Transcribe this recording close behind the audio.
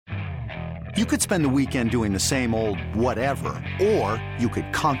You could spend the weekend doing the same old whatever, or you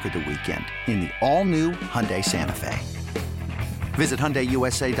could conquer the weekend in the all-new Hyundai Santa Fe. Visit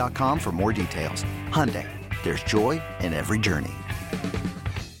HyundaiUSA.com for more details. Hyundai, there's joy in every journey.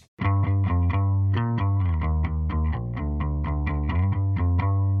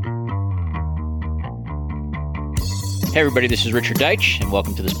 Hey everybody, this is Richard Deitch, and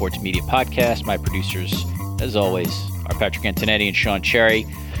welcome to the Sports Media Podcast. My producers, as always, are Patrick Antonetti and Sean Cherry.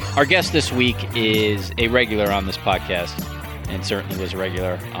 Our guest this week is a regular on this podcast, and certainly was a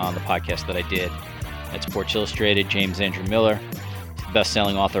regular on the podcast that I did at Sports Illustrated, James Andrew Miller. He's the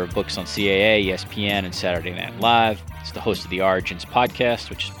best-selling author of books on CAA, ESPN, and Saturday Night Live. He's the host of the Origins podcast,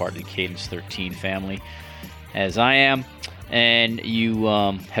 which is part of the Cadence 13 family, as I am. And you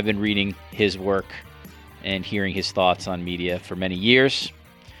have been reading his work and hearing his thoughts on media for many years.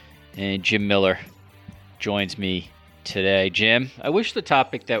 And Jim Miller joins me today. Jim, I wish the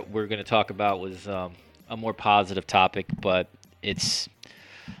topic that we're going to talk about was a more positive topic, but it's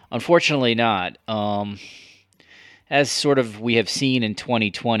unfortunately not. As sort of we have seen in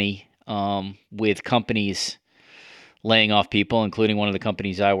 2020 with companies laying off people, including one of the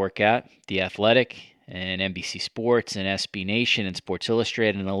companies I work at, The Athletic, and NBC Sports, and SB Nation, and Sports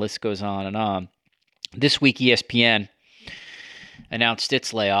Illustrated, and the list goes on and on. This week, ESPN announced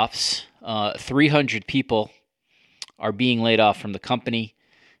its layoffs. 300 people are being laid off from the company,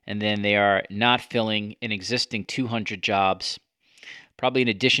 and then they are not filling an existing 200 jobs. Probably in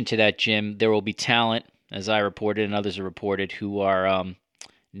addition to that, Jim, there will be talent, as I reported and others have reported, who are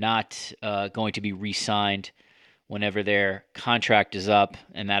not going to be re-signed whenever their contract is up,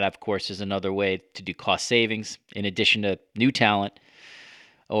 and that, of course, is another way to do cost savings, in addition to new talent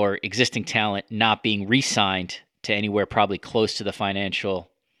or existing talent not being re-signed to anywhere probably close to the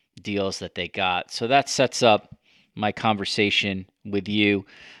financial deals that they got. So that sets up my conversation with you.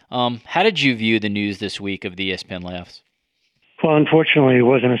 How did you view the news this week of the ESPN layoffs? Well, unfortunately, it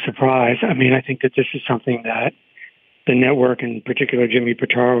wasn't a surprise. I mean, I think that this is something that the network, in particular Jimmy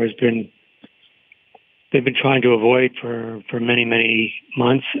Pitaro, they've been trying to avoid for many, many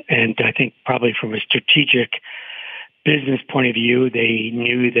months. And I think probably from a strategic business point of view, they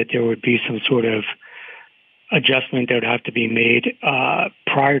knew that there would be some sort of adjustment that would have to be made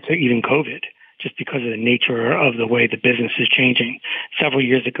prior to even COVID, just because of the nature of the way the business is changing. Several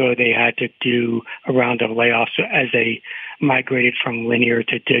years ago, they had to do a round of layoffs as they migrated from linear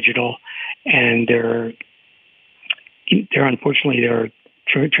to digital, and there unfortunately there are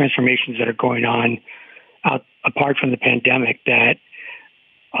transformations that are going on apart from the pandemic that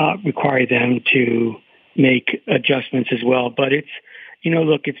require them to make adjustments as well. But it's,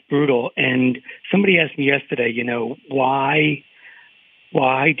 look, it's brutal. And somebody asked me yesterday,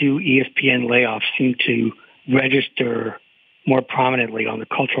 why do ESPN layoffs seem to register more prominently on the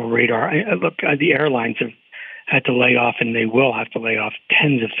cultural radar? Look, the airlines have had to lay off, and they will have to lay off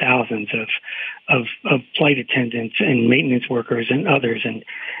tens of thousands of flight attendants and maintenance workers and others.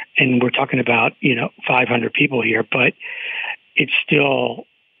 And we're talking about, 500 people here, but it's still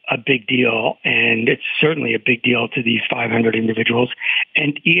a big deal, and it's certainly a big deal to these 500 individuals.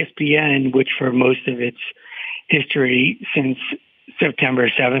 And ESPN, which for most of its history since September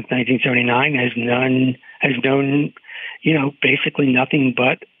 7th, 1979, has known, basically nothing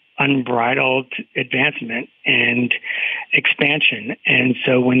but unbridled advancement and expansion. And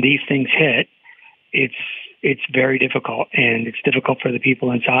so when these things hit, it's very difficult, and it's difficult for the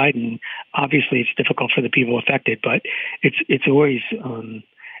people inside, and obviously it's difficult for the people affected. But it's always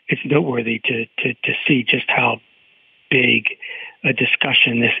it's noteworthy to see just how big a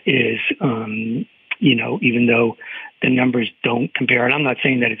discussion this is, even though the numbers don't compare. And I'm not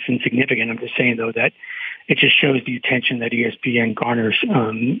saying that it's insignificant. I'm just saying, though, that it just shows the attention that ESPN garners,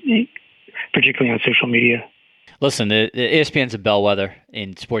 particularly on social media. Listen, the ESPN's a bellwether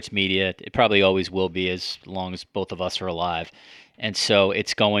in sports media. It probably always will be as long as both of us are alive. And so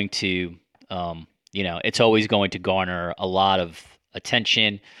it's going to, it's always going to garner a lot of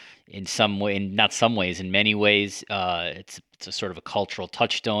attention in some way, in many ways. It's a sort of a cultural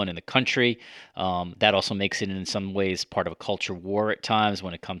touchstone in the country. That also makes it in some ways part of a culture war at times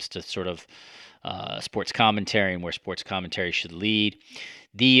when it comes to sort of sports commentary and where sports commentary should lead.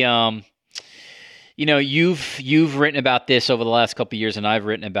 You've written about this over the last couple of years, and I've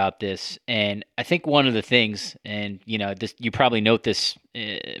written about this. And I think one of the things, and this, you probably note this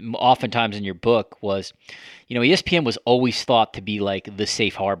oftentimes in your book, was, ESPN was always thought to be like the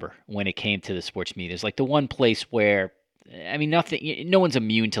safe harbor when it came to the sports media. It's like the one place where, no one's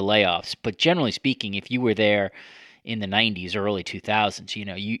immune to layoffs, but generally speaking, if you were there in the 90s, early 2000s.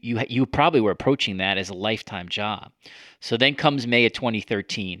 You probably were approaching that as a lifetime job. So then comes May of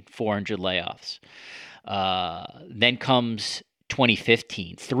 2013, 400 layoffs. Then comes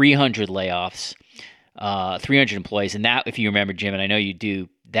 2015, 300 layoffs, 300 employees. And that, if you remember, Jim, and I know you do,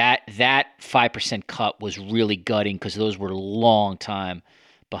 that 5% cut was really gutting because those were long time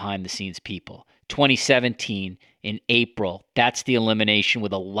behind the scenes people. 2017 in April, that's the elimination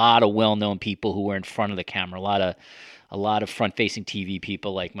with a lot of well-known people who were in front of the camera, a lot of front-facing TV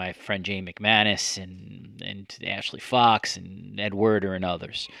people like my friend Jay McManus and Ashley Fox and Ed Werder and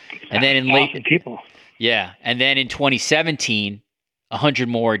others. And then in late people. Yeah, and then in 2017, 100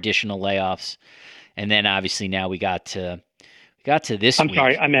 more additional layoffs. And then obviously now we got to this I'm week.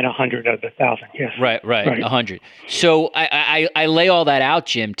 sorry, I meant 100 of the 1,000. Yes. Right, 100. So I lay all that out,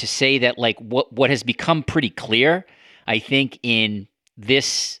 Jim, to say that like what has become pretty clear, I think, in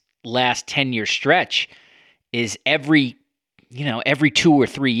this last 10-year stretch is every 2 or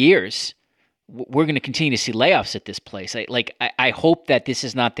 3 years we're going to continue to see layoffs at this place. I hope that this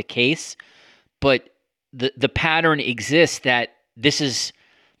is not the case, but the pattern exists that this is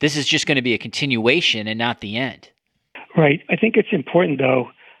just going to be a continuation and not the end. Right. I think it's important, though,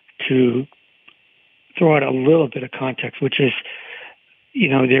 to throw out a little bit of context, which is,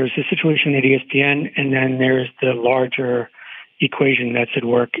 there's the situation at ESPN, and then there's the larger equation that's at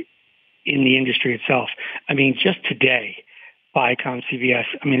work in the industry itself. I mean, just today, Viacom, CBS,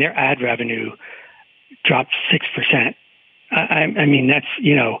 their ad revenue dropped 6%. I mean,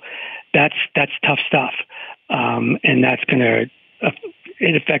 that's tough stuff. And that's going to,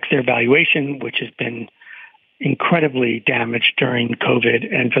 it affects their valuation, which has been incredibly damaged during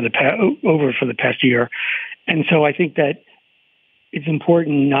COVID and for the past year. And so I think that it's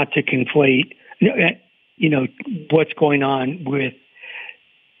important not to conflate, what's going on with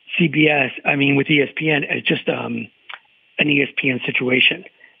CBS, with ESPN as just an ESPN situation,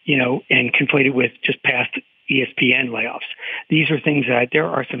 and conflate it with just past ESPN layoffs. These are things that there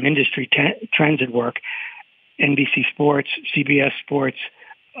are some industry trends at work. NBC Sports, CBS Sports,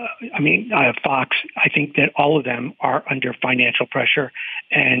 Fox, I think that all of them are under financial pressure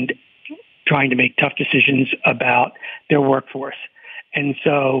and trying to make tough decisions about their workforce. And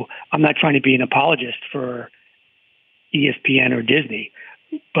so I'm not trying to be an apologist for ESPN or Disney,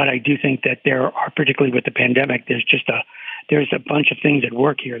 but I do think that there are, particularly with the pandemic, there's a bunch of things at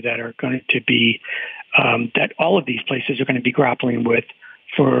work here that are going to be, that all of these places are going to be grappling with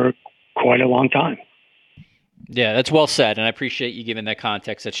for quite a long time. Yeah, that's well said, and I appreciate you giving that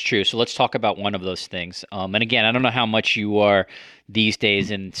context. That's true. So let's talk about one of those things. And again, I don't know how much you are these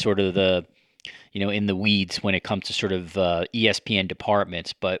days in sort of the, in the weeds when it comes to sort of ESPN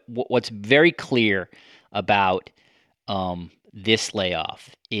departments, but what's very clear about this layoff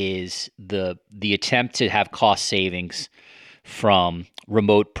is the attempt to have cost savings from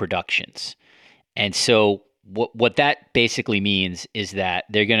remote productions. And so what that basically means is that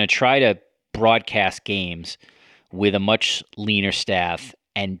they're going to try to broadcast games with a much leaner staff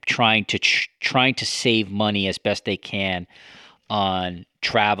and trying to save money as best they can on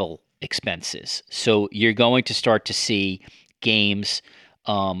travel expenses. So you're going to start to see games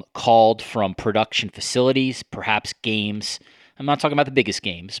called from production facilities, perhaps games. I'm not talking about the biggest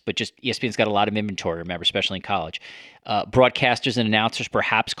games, but just ESPN's got a lot of inventory, remember, especially in college. Broadcasters and announcers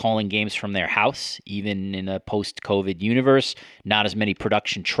perhaps calling games from their house, even in a post-COVID universe. Not as many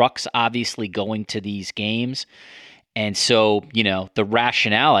production trucks, obviously, going to these games. And so, the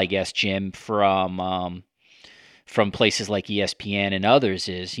rationale, I guess, Jim, from places like ESPN and others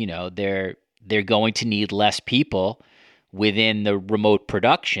is, they're going to need less people within the remote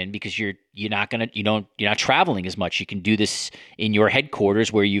production because you're not traveling as much. You can do this in your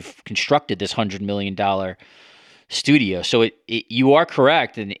headquarters where you've constructed this $100 million studio. So you are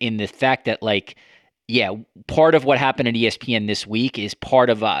correct in the fact that part of what happened at ESPN this week is part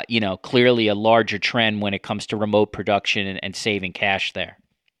of clearly a larger trend when it comes to remote production and saving cash there.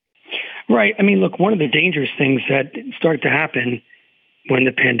 Right. Look, one of the dangerous things that started to happen when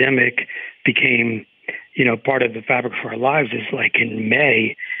the pandemic became part of the fabric of our lives is like in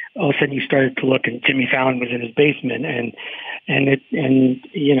May, all of a sudden you started to look and Jimmy Fallon was in his basement and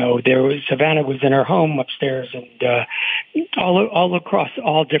there was Savannah was in her home upstairs and all across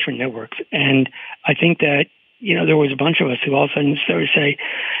all different networks. And I think that, there was a bunch of us who all of a sudden started to say,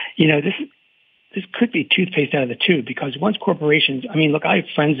 this could be toothpaste out of the tube because once corporations, look, I have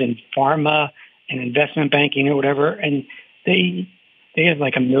friends in pharma and investment banking or whatever, and they have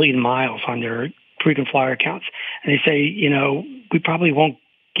like 1 million miles on their frequent flyer accounts. And they say, we probably won't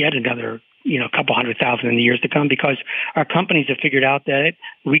get another, couple 100,000 in the years to come because our companies have figured out that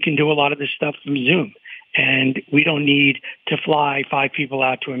we can do a lot of this stuff from Zoom. And we don't need to fly 5 people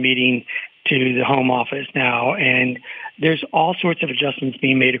out to a meeting to the home office now. And there's all sorts of adjustments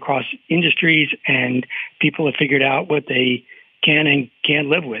being made across industries, and people have figured out what they can and can't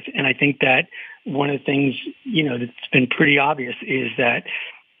live with. And I think that one of the things, that's been pretty obvious is that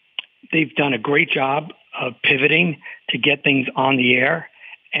they've done a great job of pivoting to get things on the air,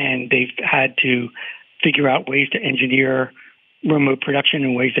 and they've had to figure out ways to engineer remote production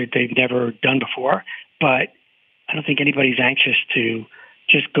in ways that they've never done before. But I don't think anybody's anxious to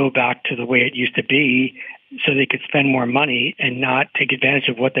just go back to the way it used to be so they could spend more money and not take advantage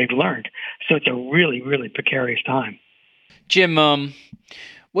of what they've learned. So it's a really, really precarious time. Jim,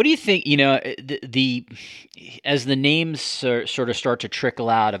 what do you think, as the names sort of start to trickle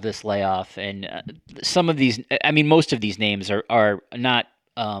out of this layoff, and some of these, most of these names are not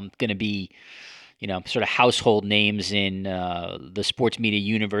going to be, sort of household names in the sports media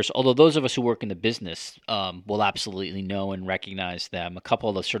universe, although those of us who work in the business will absolutely know and recognize them. A couple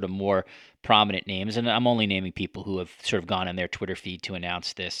of the sort of more prominent names, and I'm only naming people who have sort of gone on their Twitter feed to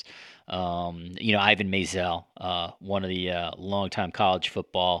announce this. Ivan Maisel, one of the longtime college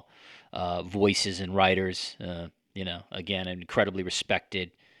football voices and writers, again, an incredibly respected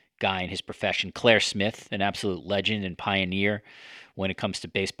guy in his profession. Claire Smith, an absolute legend and pioneer when it comes to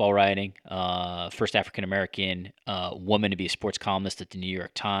baseball writing. First African-American woman to be a sports columnist at the New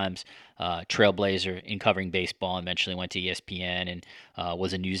York Times, trailblazer in covering baseball, and eventually went to ESPN and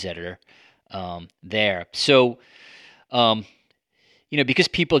was a news editor there. So, because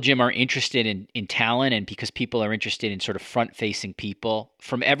people, Jim, are interested in talent, and because people are interested in sort of front-facing people,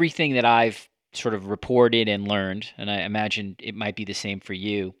 from everything that I've sort of reported and learned, and I imagine it might be the same for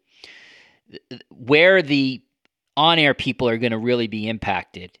you, where the on-air people are going to really be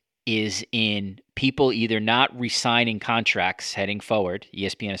impacted is in people either not re-signing contracts heading forward,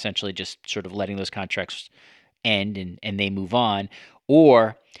 ESPN essentially just sort of letting those contracts end and they move on,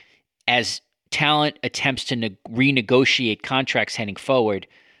 or as talent attempts to renegotiate contracts heading forward,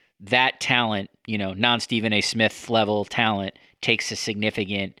 that talent, non-Stephen A. Smith level talent, takes a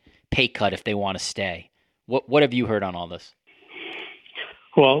significant pay cut if they want to stay. What have you heard on all this?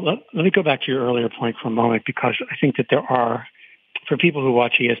 Well, let me go back to your earlier point for a moment, because I think that there are, for people who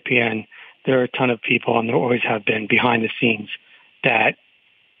watch ESPN, there are a ton of people, and there always have been, behind the scenes that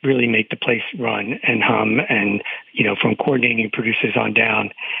really make the place run and hum, and, from coordinating producers on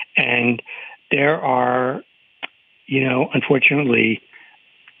down. And there are, unfortunately,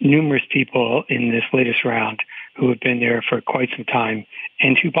 numerous people in this latest round who have been there for quite some time,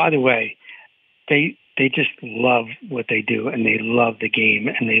 and who, by the way, they just love what they do, and they love the game,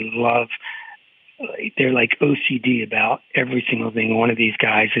 and they're like OCD about every single thing. One of these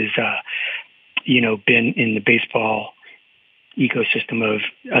guys is, been in the baseball ecosystem of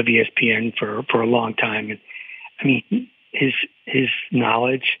ESPN for a long time. And his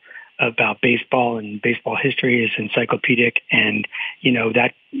knowledge about baseball and baseball history is encyclopedic, and,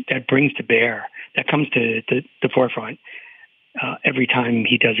 that brings to bear, that comes to the forefront every time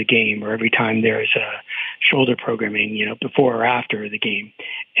he does a game, or every time there's a shoulder programming, before or after the game.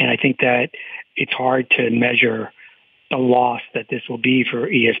 And I think that it's hard to measure the loss that this will be for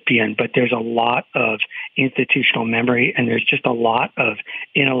ESPN, but there's a lot of institutional memory, and there's just a lot of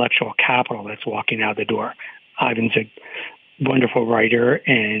intellectual capital that's walking out the door. Ivan's a wonderful writer,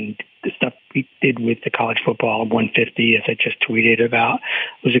 and the stuff he did with the college football 150, as I just tweeted about,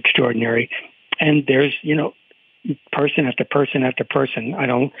 was extraordinary. And there's, person after person after person.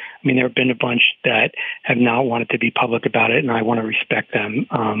 There have been a bunch that have not wanted to be public about it, and I want to respect them.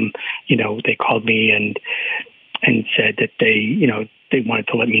 They called me and said that they wanted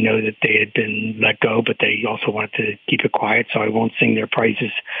to let me know that they had been let go, but they also wanted to keep it quiet, so I won't sing their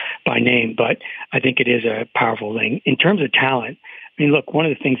praises by name. But I think it is a powerful thing. In terms of talent, look, one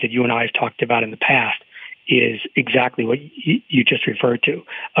of the things that you and I have talked about in the past is exactly what you just referred to.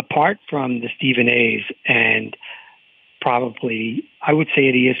 Apart from the Stephen A's and probably, I would say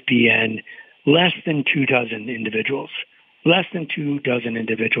at ESPN, less than 24 individuals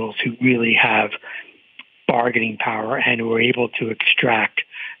who really have bargaining power and who are able to extract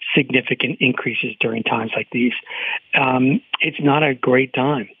significant increases during times like these. It's not a great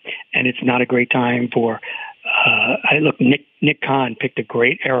time, and it's not a great time for, Nick Khan picked a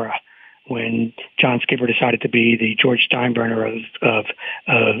great era when John Skipper decided to be the George Steinbrenner of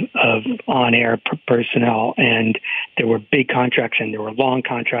on-air personnel, and there were big contracts and there were long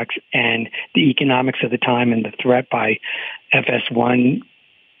contracts, and the economics of the time and the threat by FS1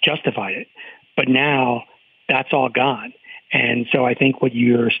 justified it. But now that's all gone. And so I think what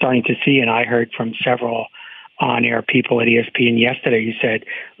you're starting to see, and I heard from several on-air people at ESPN yesterday, who said,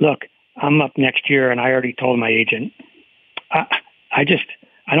 look, I'm up next year, and I already told my agent, I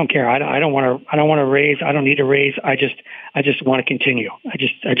don't care. I don't want to raise. I don't need a raise. I just want to continue. I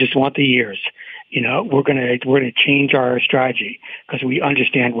just want the years. We're gonna change our strategy because we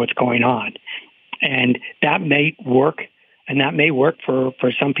understand what's going on, and that may work, and that may work for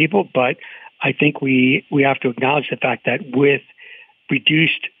some people. But I think we have to acknowledge the fact that with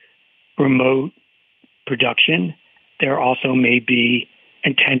reduced remote production, there also may be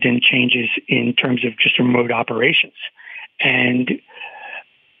intended changes in terms of just remote operations, and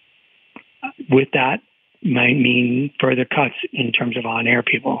with that might mean further cuts in terms of on-air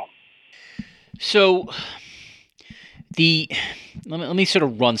people. So let me sort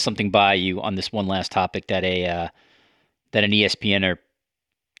of run something by you on this one last topic that an ESPNer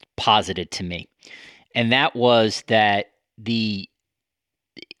posited to me, and that was that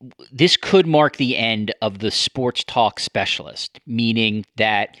this could mark the end of the sports talk specialist, meaning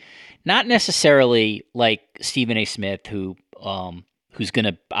that not necessarily like Stephen A. Smith, who's going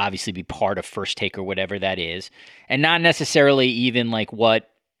to obviously be part of First Take or whatever that is, and not necessarily even like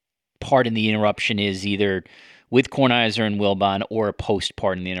what Pardon the Interruption is, either with Kornheiser and Wilbon or a post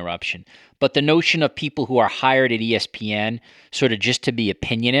Pardon the Interruption. But the notion of people who are hired at ESPN sort of just to be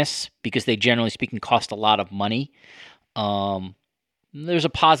opinionists, because they generally speaking cost a lot of money, there's a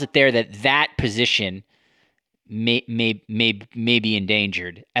posit there that position may be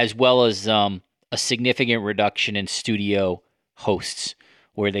endangered, as well as a significant reduction in studio hosts,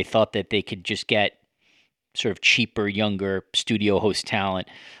 where they thought that they could just get sort of cheaper, younger studio host talent,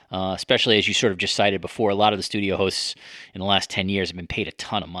 especially as you sort of just cited before. A lot of the studio hosts in the last 10 years have been paid a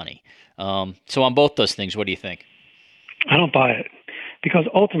ton of money. So on both those things, what do you think? I don't buy it, because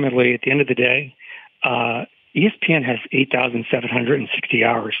ultimately, at the end of the day, ESPN has 8,760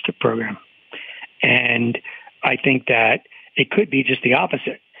 hours to program. And I think that it could be just the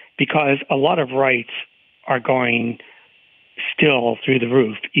opposite, because a lot of rights are going still through the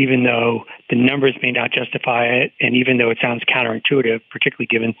roof, even though the numbers may not justify it, and even though it sounds counterintuitive, particularly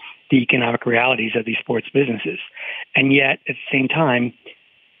given the economic realities of these sports businesses. And yet, at the same time,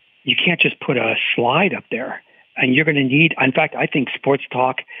 you can't just put a slide up there. And you're going to need, in fact, I think sports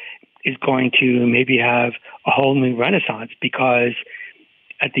talk is going to maybe have a whole new renaissance, because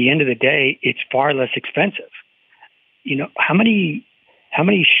at the end of the day, it's far less expensive. How many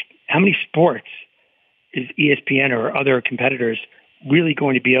sports is ESPN or other competitors really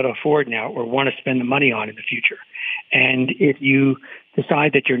going to be able to afford now or want to spend the money on in the future? And if you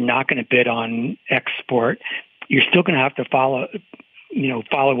decide that you're not going to bid on X sport, you're still going to have to follow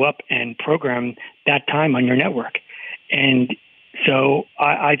up and program that time on your network. And so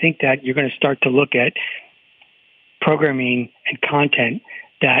I think that you're going to start to look at programming and content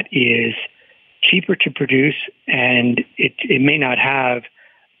that is cheaper to produce, and it may not have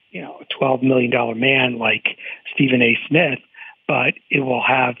a $12 million man like Stephen A. Smith, but it will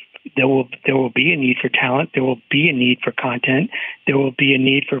have there will be a need for talent, there will be a need for content, there will be a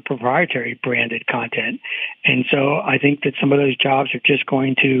need for proprietary branded content. And so I think that some of those jobs are just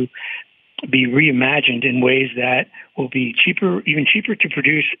going to be reimagined in ways that will be even cheaper to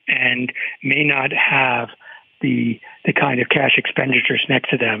produce, and may not have the kind of cash expenditures next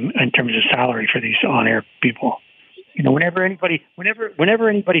to them in terms of salary for these on-air people. Whenever anybody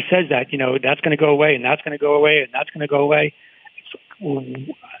says that, that's going to go away, and that's going to go away, and that's going to go away,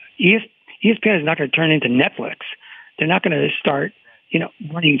 ESPN is not going to turn into Netflix. They're not going to start,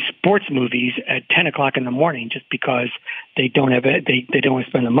 running sports movies at 10 o'clock in the morning just because they don't have it. They don't want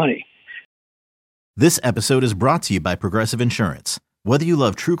to spend the money. This episode is brought to you by Progressive Insurance. Whether you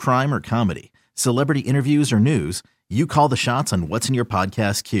love true crime or comedy, celebrity interviews or news, you call the shots on what's in your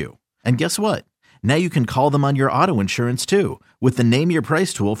podcast queue. And guess what? Now you can call them on your auto insurance too, with the Name Your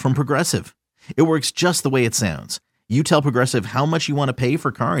Price tool from Progressive. It works just the way it sounds. You tell Progressive how much you want to pay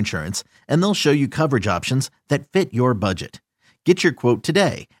for car insurance, and they'll show you coverage options that fit your budget. Get your quote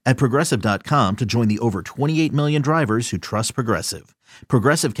today at Progressive.com to join the over 28 million drivers who trust Progressive.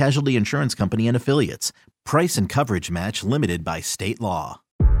 Progressive Casualty Insurance Company and Affiliates. Price and coverage match limited by state law.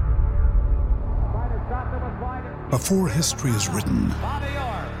 Before history is written,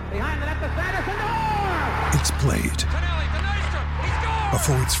 it's played.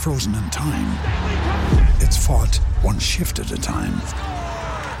 Before it's frozen in time, it's fought one shift at a time.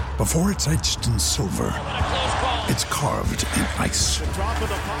 Before it's etched in silver, it's carved in ice.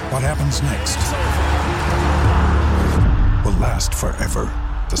 What happens next will last forever.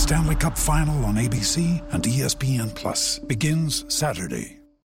 The Stanley Cup Final on ABC and ESPN Plus begins Saturday.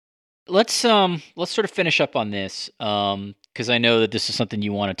 Let's sort of finish up on this, because I know that this is something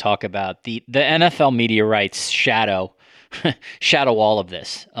you want to talk about. The NFL media rights shadow shadow all of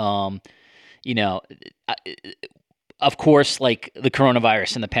this. You know, of course, like the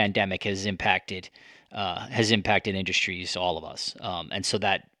coronavirus and the pandemic has impacted industries, all of us, and so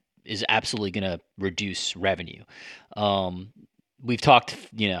that is absolutely going to reduce revenue. We've talked,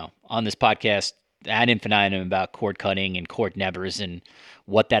 on this podcast ad infinitum about cord cutting and cord nevers and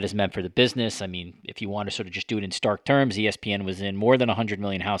what that has meant for the business. I mean, if you want to sort of just do it in stark terms, ESPN was in more than 100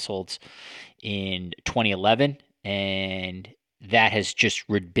 million households in 2011, and that has just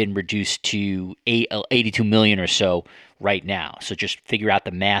been reduced to 82 million or so right now. So just figure out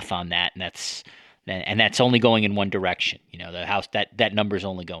the math on that, and that's only going in one direction. The house that number is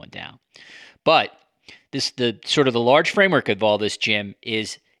only going down. But the sort of the large framework of all this, Jim,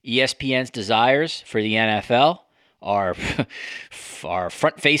 is ESPN's desires for the NFL are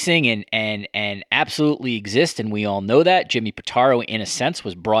front-facing and absolutely exist, and we all know that. Jimmy Pitaro, in a sense,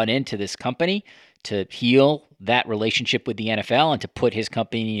 was brought into this company to heal that relationship with the NFL and to put his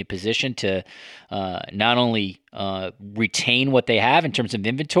company in a position to not only retain what they have in terms of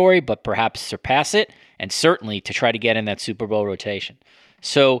inventory, but perhaps surpass it, and certainly to try to get in that Super Bowl rotation.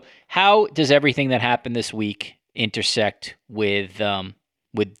 So how does everything that happened this week intersect with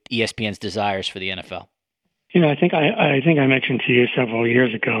ESPN's desires for the NFL? I think I mentioned to you several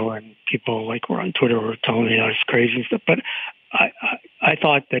years ago, and people were on Twitter were telling me it's crazy and stuff. But I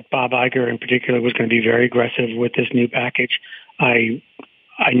thought that Bob Iger in particular was going to be very aggressive with this new package. I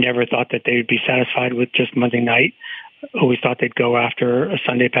never thought that they would be satisfied with just Monday night. Always thought they'd go after a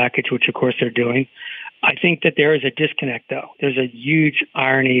Sunday package, which of course they're doing. I think that there is a disconnect, though. There's a huge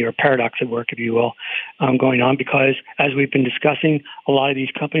irony or paradox at work, if you will, going on, because as we've been discussing, a lot of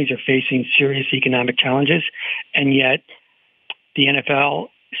these companies are facing serious economic challenges, and yet the NFL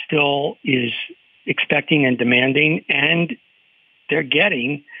still is expecting and demanding, and they're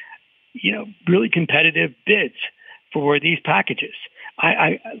getting, really competitive bids for these packages.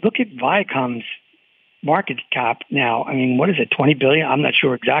 I look at Viacom's market cap now. I mean, what is it, $20 billion? I'm not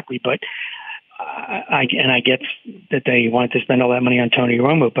sure exactly, but I get that they wanted to spend all that money on Tony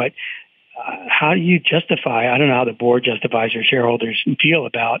Romo, but how do you justify, I don't know how the board justifies or shareholders feel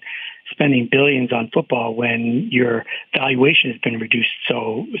about spending billions on football when your valuation has been reduced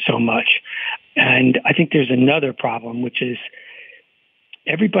so much. And I think there's another problem, which is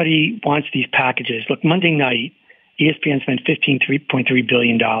everybody wants these packages. Look, Monday night, ESPN spent $15.3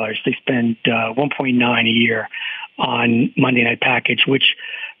 billion. They spend $1.9 a year on Monday night package, which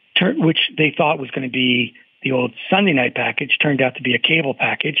they thought was going to be the old Sunday night package, turned out to be a cable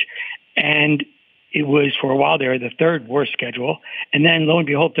package. And it was, for a while there, the third worst schedule. And then, lo and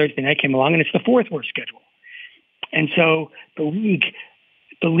behold, Thursday night came along, and it's the fourth worst schedule. And so the league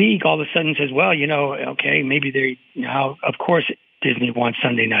all of a sudden says, well, okay, maybe of course Disney wants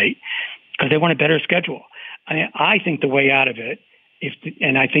Sunday night because they want a better schedule. I think the way out of it,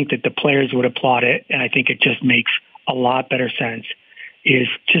 and I think that the players would applaud it, and I think it just makes a lot better sense, is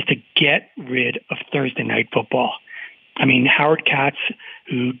just to get rid of Thursday night football. I mean, Howard Katz,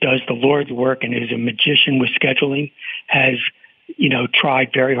 who does the Lord's work and is a magician with scheduling, has,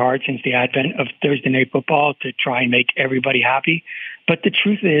 tried very hard since the advent of Thursday night football to try and make everybody happy. But the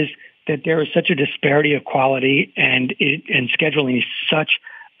truth is that there is such a disparity of quality, and scheduling is such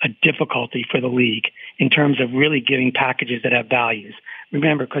a difficulty for the league in terms of really giving packages that have values.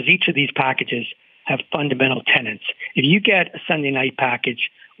 Remember, because each of these packages have fundamental tenets. If you get a Sunday night package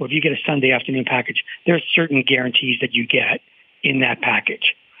or if you get a Sunday afternoon package, there's certain guarantees that you get in that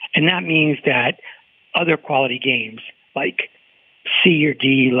package. And that means that other quality games, like C or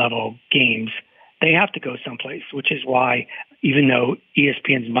D level games, they have to go someplace, which is why even though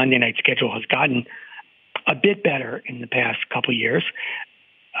ESPN's Monday night schedule has gotten a bit better in the past couple of years,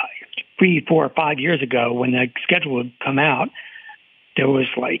 3, 4, or 5 years ago when the schedule would come out, there was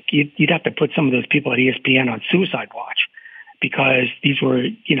you'd have to put some of those people at ESPN on suicide watch because these were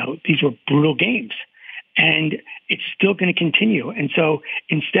brutal games, and it's still going to continue. And so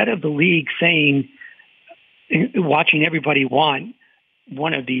instead of the league watching everybody want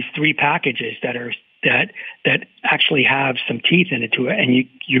one of these three packages that actually have some teeth in it to it, and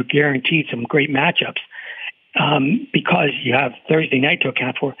you're guaranteed some great matchups because you have Thursday night to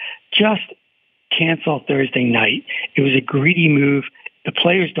account for, just cancel Thursday night. It was a greedy move. The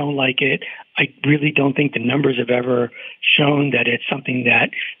players don't like it. I really don't think the numbers have ever shown that it's something that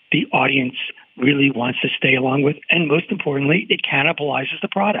the audience really wants to stay along with. And most importantly, it cannibalizes the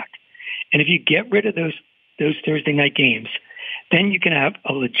product. And if you get rid of those Thursday night games, then you can have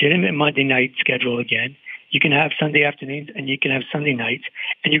a legitimate Monday night schedule again. You can have Sunday afternoons and you can have Sunday nights,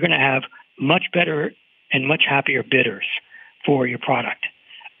 and you're going to have much better and much happier bidders for your product.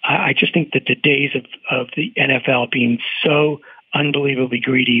 I just think that the days of the NFL being so unbelievably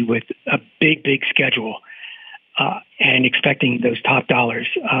greedy with a big schedule and expecting those top dollars.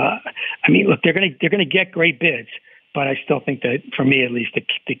 Look, they're going to get great bids, but I still think that, for me at least,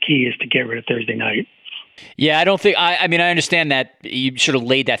 the key is to get rid of Thursday night. Yeah, I don't think. I understand that you sort of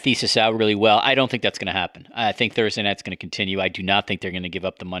laid that thesis out really well. I don't think that's going to happen. I think Thursday night's going to continue. I do not think they're going to give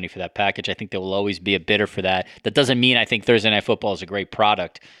up the money for that package. I think there will always be a bidder for that. That doesn't mean I think Thursday Night Football is a great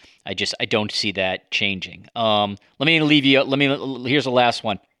product. I don't see that changing. Let me leave you. Here's the last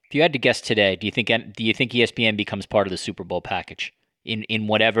one. If you had to guess today, do you think ESPN becomes part of the Super Bowl package in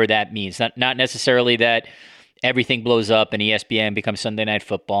whatever that means? Not necessarily that everything blows up and ESPN becomes Sunday Night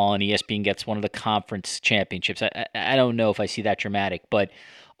Football and ESPN gets one of the conference championships. I don't know if I see that dramatic, but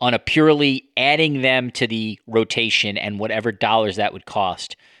on a purely adding them to the rotation and whatever dollars that would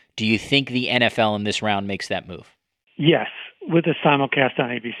cost, do you think the NFL in this round makes that move? Yes, with a simulcast on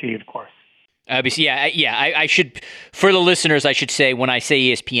ABC, of course. ABC, yeah. I should, for the listeners, I should say when I say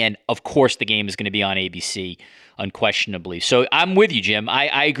ESPN, of course the game is going to be on ABC, unquestionably. So I'm with you, Jim.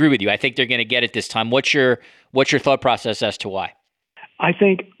 I agree with you. I think they're going to get it this time. What's your thought process as to why? I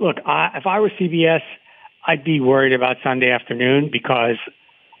think, look, if I were CBS, I'd be worried about Sunday afternoon because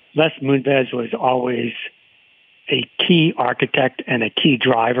Les Moonves was always a key architect and a key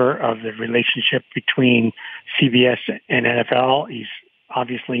driver of the relationship between CBS and NFL. He's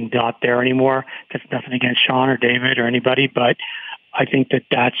obviously not there anymore. That's nothing against Sean or David or anybody, but I think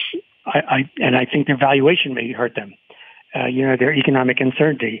I think their valuation may hurt them. Their economic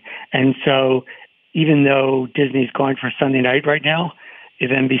uncertainty. And so even though Disney's going for Sunday night right now,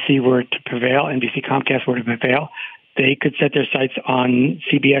 if NBC Comcast were to prevail, they could set their sights on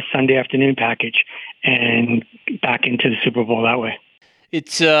CBS Sunday afternoon package and back into the Super Bowl that way.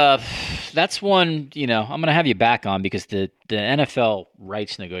 It's that's one, I'm going to have you back on because the NFL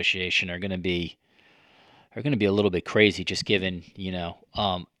rights negotiation are going to be a little bit crazy just given,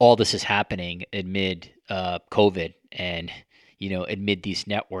 all this is happening amid COVID and, amid these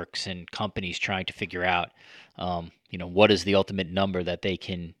networks and companies trying to figure out, what is the ultimate number that they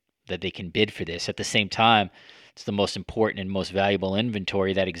can bid for this. At the same time, it's the most important and most valuable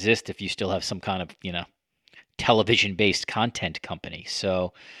inventory that exists if you still have some kind of, television-based content company.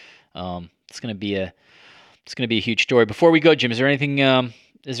 So it's going to be a huge story. Before we go, Jim, is there anything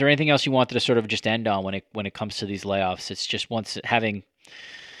else you wanted to sort of just end on when it comes to these layoffs? It's just once having,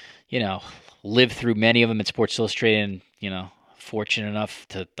 lived through many of them at Sports Illustrated and, fortunate enough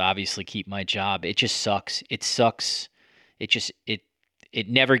to obviously keep my job. It just sucks. It sucks. It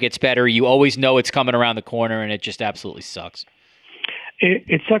never gets better. You always know it's coming around the corner and it just absolutely sucks.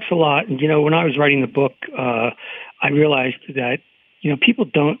 It sucks a lot. And, when I was writing the book, I realized that,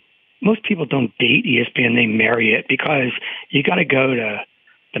 most people don't date ESPN, they marry it because you got to go to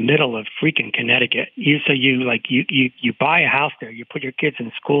the middle of freaking Connecticut. You buy a house there, you put your kids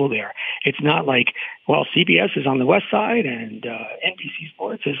in school there. It's not like, well, CBS is on the west side and NBC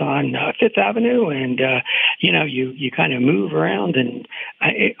Sports is on Fifth Avenue, and you kind of move around. And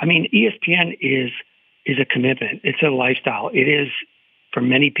ESPN is a commitment. It's a lifestyle. It is for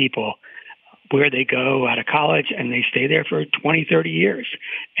many people where they go out of college and they stay there for 20, 30 years.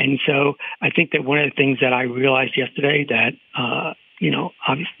 And so I think that one of the things that I realized yesterday that,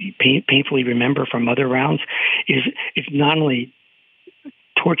 obviously painfully remember from other rounds is it's not only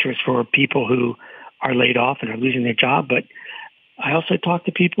torturous for people who are laid off and are losing their job, but I also talk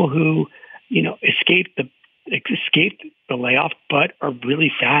to people who, escaped the layoff, but are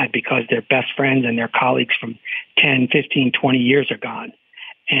really sad because their best friends and their colleagues from 10, 15, 20 years are gone.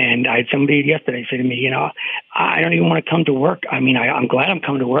 And I had somebody yesterday say to me, I don't even want to come to work. I'm glad I'm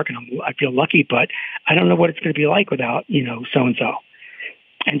coming to work and I feel lucky, but I don't know what it's going to be like without, so-and-so.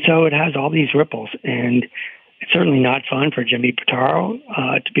 And so it has all these ripples, and it's certainly not fun for Jimmy Pitaro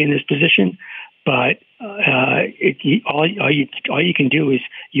to be in this position. But all you can do is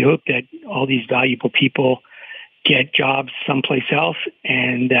you hope that all these valuable people get jobs someplace else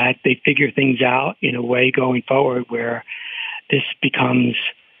and that they figure things out in a way going forward where this becomes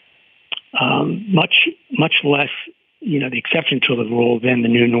much less, the exception to the rule than the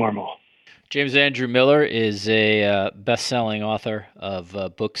new normal. James Andrew Miller is a best-selling author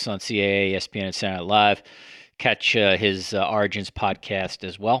of books on CAA, ESPN, and Saturday Night Live. Catch his Origins podcast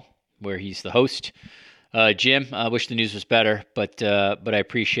as well, where he's the host. Jim, I wish the news was better, but I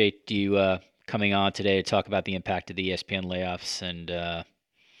appreciate you coming on today to talk about the impact of the ESPN layoffs, and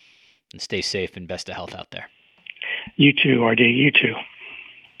stay safe and best of health out there. You too, RD. You too.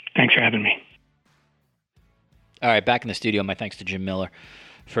 Thanks for having me. All right, back in the studio. My thanks to Jim Miller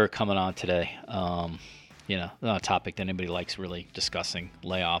for coming on today. not a topic that anybody likes really discussing,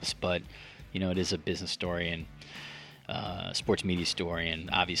 layoffs, but it is a business story and sports media story, and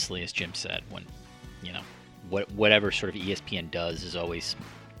obviously, as Jim said, when whatever sort of ESPN does is always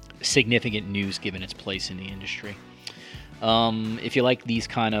significant news given its place in the industry. If you like these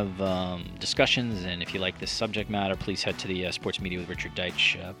kind of discussions, and if you like this subject matter, please head to the Sports Media with Richard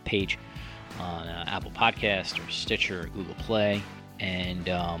Deitsch page on Apple Podcast or Stitcher or Google Play, and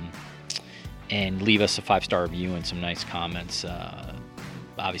leave us a 5-star review and some nice comments.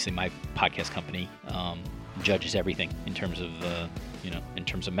 Obviously, my podcast company judges everything in terms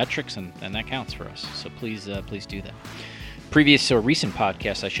of metrics, and that counts for us. So please do that. Previous or recent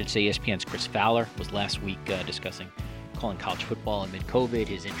podcasts, I should say, ESPN's Chris Fowler was last week discussing calling college football amid COVID,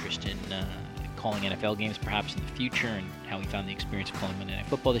 his interest in calling NFL games perhaps in the future, and how he found the experience of calling Monday Night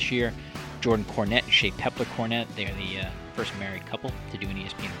Football this year. Jordan Cornette and Shea Pepler-Cornette, they're the first married couple to do an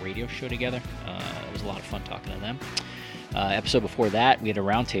ESPN radio show together. It was a lot of fun talking to them. Episode before that, we had a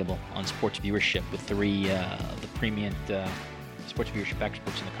roundtable on sports viewership with three of the preeminent sports viewership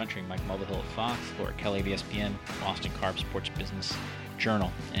experts in the country: Mike Mulvihill of Fox, Laura Kelly of ESPN, Austin Karp, Sports Business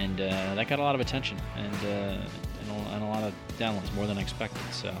Journal, and that got a lot of attention and a lot of downloads, more than I expected.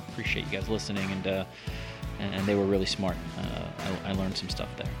 So appreciate you guys listening, and they were really smart. I learned some stuff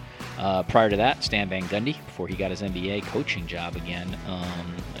there. Prior to that, Stan Van Gundy, before he got his NBA coaching job again,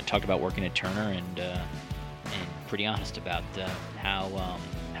 I talked about working at Turner and pretty honest about how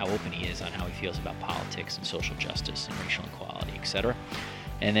open he is on how he feels about politics and social justice and racial equality, etc.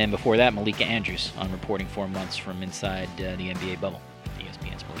 And then before that, Malika Andrews on reporting 4 months from inside the NBA bubble.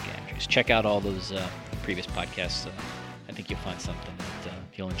 ESPN's Malika Andrews. Check out all those previous podcasts. I think you'll find something that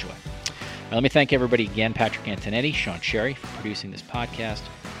you'll enjoy. Now, let me thank everybody again: Patrick Antonetti, Sean Cherry for producing this podcast.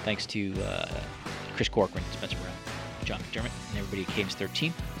 Thanks to Chris Corcoran, Spencer Brown, John McDermott, and everybody at Cadence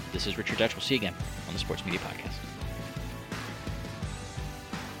 13. This is Richard Deitsch. We'll see you again on the Sports Media Podcast.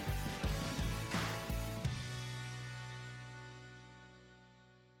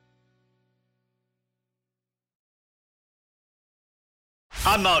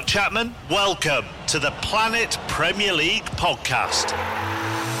 I'm Mark Chapman. Welcome to the Planet Premier League podcast.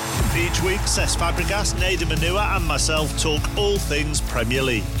 Each week, Cesc Fabregas, Nader Manua and myself talk all things Premier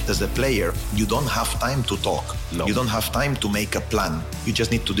League. As a player, you don't have time to talk. No. You don't have time to make a plan. You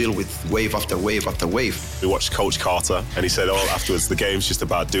just need to deal with wave after wave after wave. We watched Coach Carter, and he said, afterwards, the game's just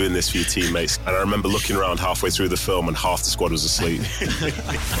about doing this for your teammates. And I remember looking around halfway through the film and half the squad was asleep.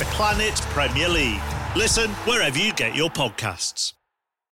 Planet Premier League. Listen wherever you get your podcasts.